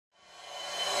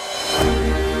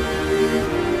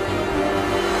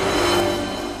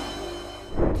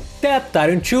Tap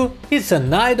Titan 2 is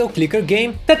an idle clicker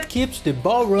game that keeps the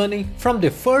ball running from the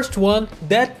first one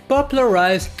that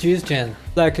popularized this genre.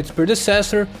 Like its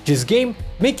predecessor, this game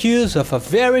makes use of a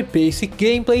very basic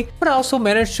gameplay but also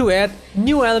managed to add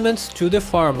new elements to the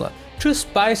formula to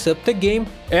spice up the game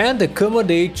and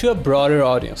accommodate to a broader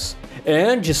audience.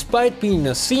 And despite being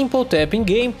a simple tapping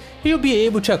game, you'll be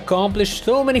able to accomplish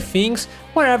so many things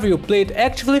whenever you play it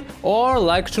actively or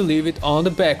like to leave it on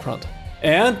the background.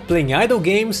 And playing idle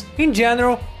games in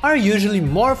general are usually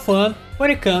more fun when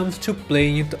it comes to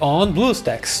playing it on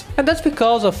BlueStacks. And that's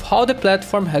because of how the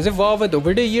platform has evolved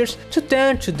over the years to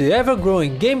tend to the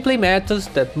ever-growing gameplay methods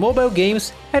that mobile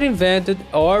games had invented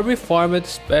or reformed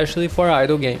especially for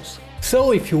idle games.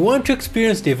 So if you want to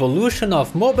experience the evolution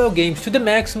of mobile games to the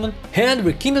maximum and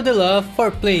rekindle the love for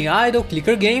playing idle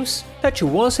clicker games that you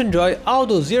once enjoyed all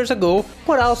those years ago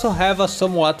but also have a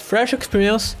somewhat fresh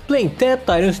experience, playing Tap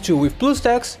Titans 2 with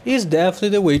BlueStacks is definitely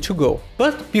the way to go.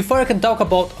 But before I can talk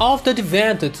about all of the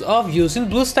advantages of using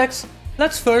BlueStacks,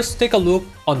 let's first take a look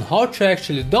on how to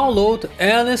actually download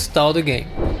and install the game.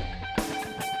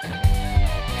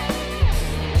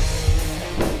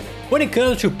 When it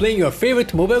comes to playing your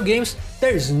favorite mobile games,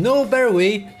 there is no better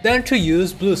way than to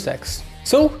use BlueStacks.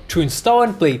 So, to install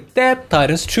and play Tap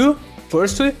Titans 2,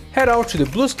 firstly, head out to the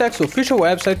BlueStacks official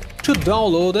website to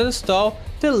download and install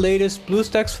the latest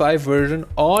BlueStacks 5 version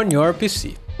on your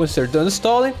PC. Once you're done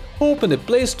installing, open the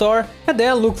Play Store and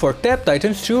then look for Tap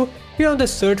Titans 2 here on the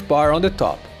search bar on the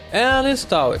top, and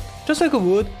install it, just like you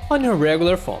would on your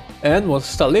regular phone. And once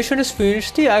installation is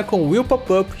finished, the icon will pop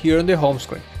up here on the home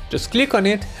screen. Just click on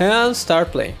it and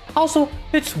start playing. Also,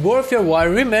 it's worth your while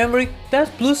remembering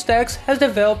that BlueStacks has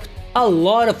developed a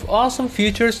lot of awesome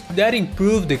features that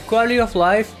improve the quality of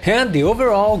life and the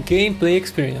overall gameplay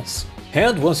experience.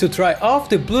 And once you try off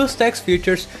the BlueStacks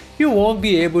features, you won't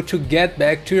be able to get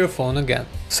back to your phone again.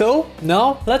 So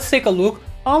now let's take a look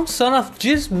on some of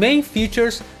these main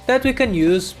features that we can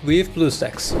use with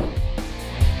BlueStacks.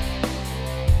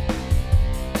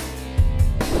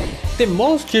 The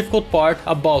most difficult part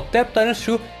about Tap Titans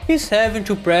 2 is having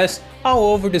to press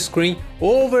all over the screen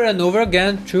over and over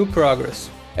again to progress.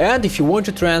 And if you want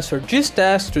to transfer this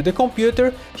task to the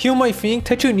computer, you might think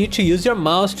that you need to use your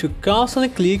mouse to constantly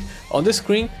click on the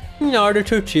screen in order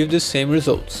to achieve the same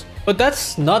results. But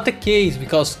that's not the case,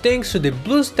 because thanks to the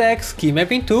BlueStacks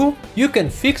Keymapping Tool, you can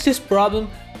fix this problem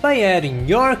by adding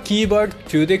your keyboard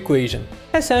to the equation.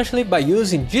 Essentially by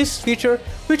using this feature,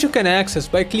 which you can access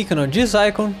by clicking on this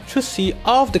icon to see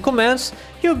all of the commands,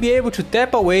 you'll be able to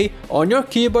tap away on your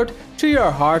keyboard to your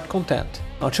heart content.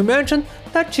 Not to mention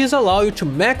that this allows you to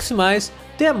maximize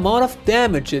the amount of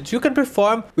damage that you can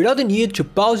perform without the need to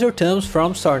pause your thumbs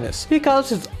from soreness,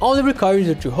 because it only requires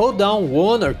you to hold down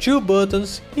one or two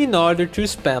buttons in order to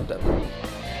spam them.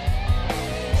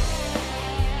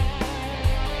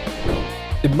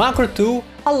 The macro tool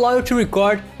allows you to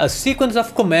record a sequence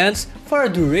of commands for a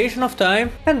duration of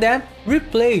time and then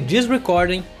replay this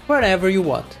recording whenever you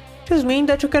want. This means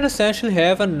that you can essentially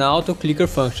have an auto clicker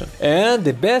function. And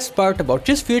the best part about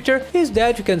this feature is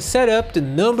that you can set up the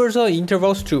numbers of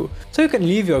intervals too, so you can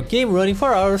leave your game running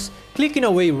for hours, clicking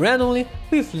away randomly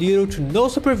with little to no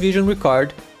supervision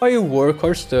required while you work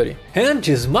or study. And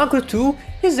this macro tool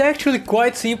is actually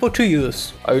quite simple to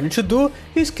use. All you need to do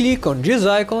is click on this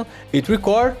icon, hit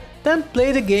record, then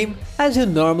play the game as you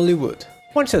normally would.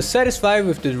 Once you're satisfied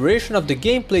with the duration of the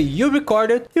gameplay you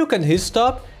recorded, you can hit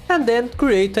stop and then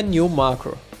create a new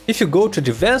macro. If you go to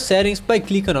the advanced settings by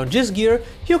clicking on this gear,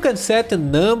 you can set the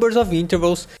numbers of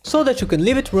intervals so that you can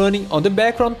leave it running on the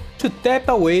background to tap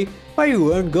away while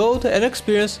you earn gold and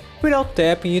experience without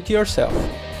tapping it yourself.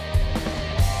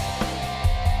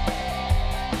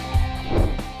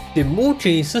 The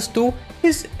multi-instance tool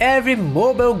is every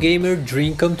mobile gamer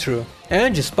dream come true.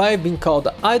 And despite being called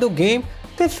an idle game,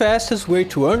 the fastest way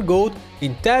to earn gold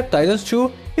in Tap Titans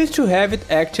 2 is to have it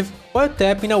active while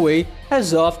tapping away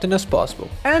as often as possible.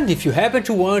 And if you happen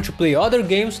to want to play other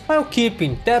games while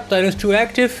keeping Tap Titans 2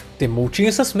 active, the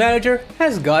Multi-Instance Manager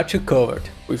has got you covered.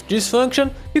 With this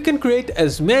function, you can create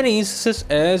as many instances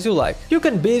as you like. You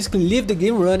can basically leave the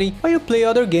game running while you play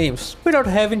other games, without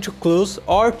having to close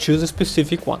or choose a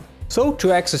specific one. So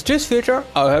to access this feature,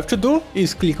 all you have to do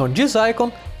is click on this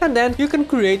icon, and then you can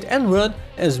create and run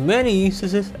as many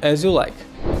instances as you like.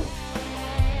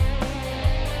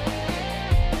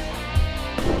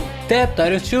 Tap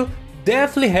Titans 2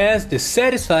 definitely has the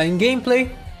satisfying gameplay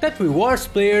that rewards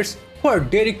players who are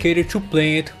dedicated to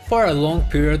playing it for a long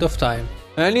period of time.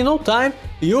 And in no time,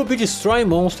 you'll be destroying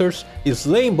monsters,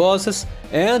 slaying bosses,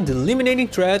 and eliminating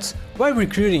threats while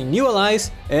recruiting new allies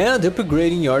and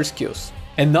upgrading your skills.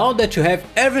 And now that you have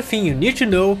everything you need to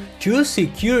know to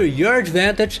secure your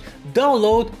advantage,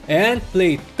 download and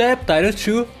play Untitled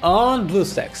 2 on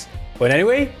BlueStacks. But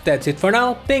anyway, that's it for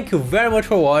now, thank you very much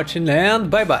for watching and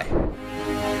bye bye.